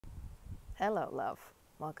Hello, love.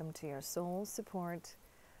 Welcome to your soul support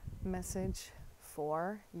message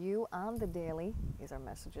for you on the daily. These are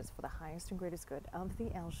messages for the highest and greatest good of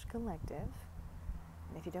the Elsh Collective.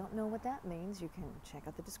 And if you don't know what that means, you can check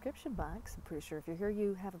out the description box. I'm pretty sure if you're here,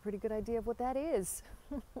 you have a pretty good idea of what that is.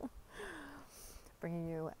 Bringing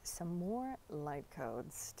you some more light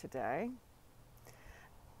codes today.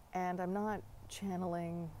 And I'm not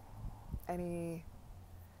channeling anything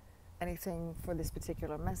for this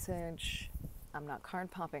particular message. I'm not card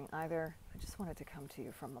popping either. I just wanted to come to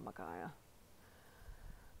you from Mama Gaia.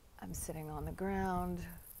 I'm sitting on the ground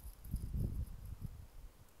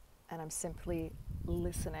and I'm simply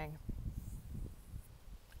listening.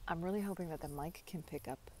 I'm really hoping that the mic can pick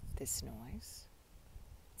up this noise.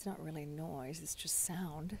 It's not really noise, it's just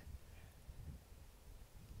sound.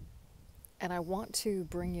 And I want to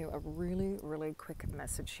bring you a really, really quick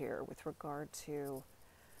message here with regard to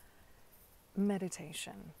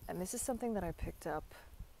meditation. And this is something that I picked up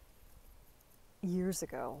years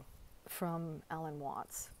ago from Alan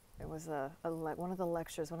Watts. It was one of the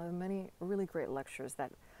lectures, one of the many really great lectures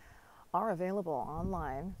that are available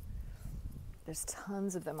online. There's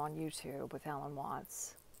tons of them on YouTube with Alan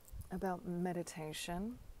Watts about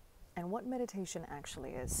meditation and what meditation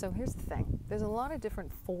actually is. So here's the thing. There's a lot of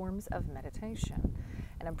different forms of meditation,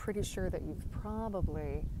 and I'm pretty sure that you've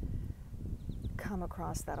probably come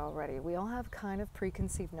across that already. We all have kind of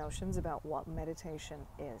preconceived notions about what meditation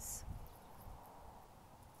is.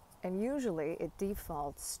 And usually it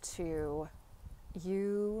defaults to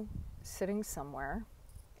you sitting somewhere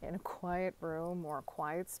in a quiet room or a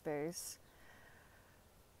quiet space,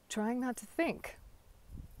 trying not to think,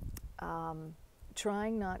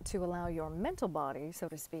 trying not to allow your mental body, so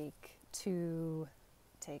to speak, to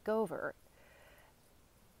take over.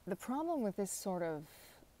 The problem with this sort of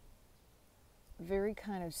very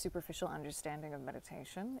kind of superficial understanding of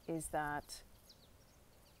meditation is that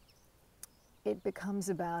it becomes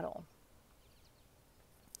a battle.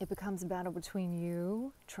 It becomes a battle between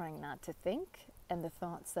you trying not to think and the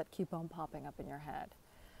thoughts that keep on popping up in your head.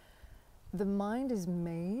 The mind is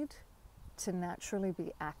made to naturally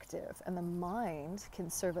be active, and the mind can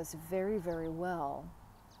serve us very, very well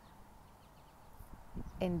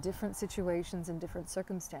in different situations and different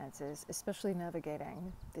circumstances, especially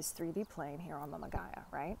navigating this 3D plane here on Mama Gaia,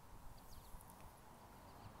 right?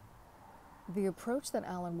 The approach that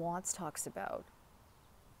Alan Watts talks about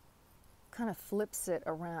kind of flips it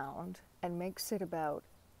around and makes it about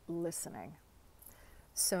listening.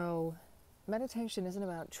 So meditation isn't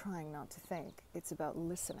about trying not to think, it's about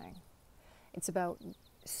listening. It's about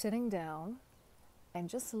sitting down and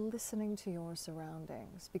just listening to your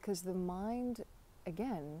surroundings, because the mind,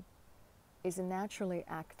 again, is naturally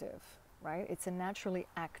active, right? It's a naturally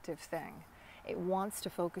active thing. It wants to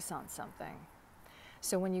focus on something.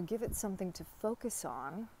 So when you give it something to focus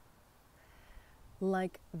on,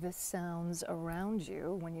 like the sounds around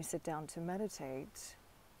you when you sit down to meditate,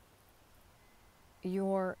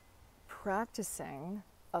 you're practicing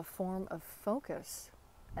a form of focus.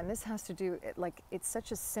 And this has to do, it's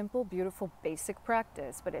such a simple, beautiful, basic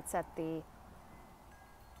practice, but it's at the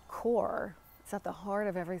core. It's at the heart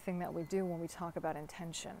of everything that we do when we talk about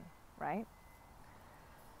intention, right?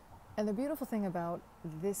 And the beautiful thing about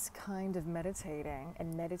this kind of meditating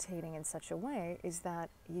and meditating in such a way is that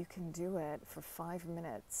you can do it for 5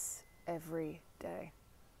 minutes every day,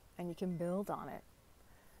 and you can build on it.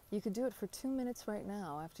 You could do it for 2 minutes right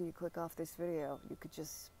now after you click off this video. You could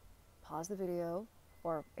just pause the video,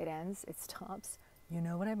 or it ends, it stops, you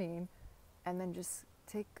know what I mean, and then just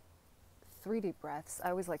take 3 deep breaths. I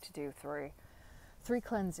always like to do 3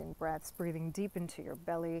 cleansing breaths, breathing deep into your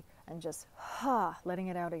belly and just letting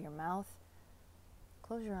it out of your mouth.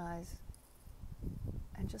 Close your eyes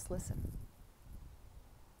and just listen.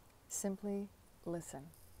 Simply listen.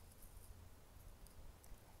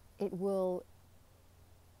 It will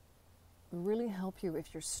really help you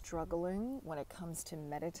if you're struggling when it comes to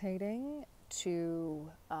meditating to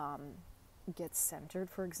get centered,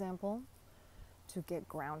 for example, to get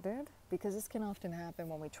grounded, because this can often happen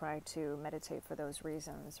when we try to meditate for those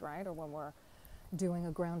reasons, right? Or when we're doing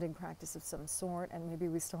a grounding practice of some sort and maybe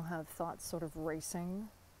we still have thoughts sort of racing,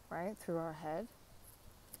 right, through our head.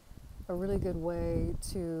 A really good way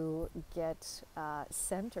to get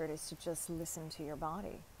centered is to just listen to your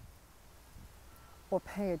body or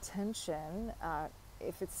pay attention.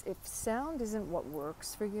 If sound isn't what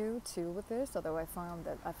works for you too with this, although I find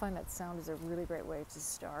that sound is a really great way to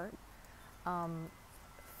start.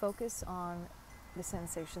 Focus on the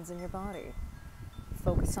sensations in your body.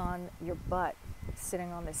 Focus on your butt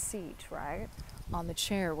sitting on the seat, right? On the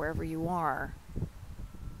chair, wherever you are.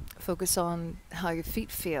 Focus on how your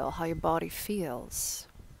feet feel, how your body feels.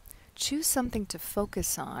 Choose something to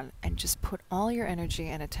focus on and just put all your energy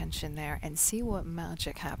and attention there and see what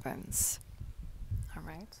magic happens. All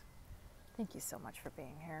right? Thank you so much for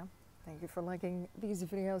being here. Thank you for liking these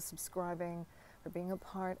videos, subscribing, for being a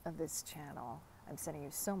part of this channel. I'm sending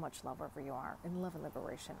you so much love wherever you are, and love and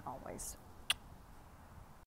liberation always.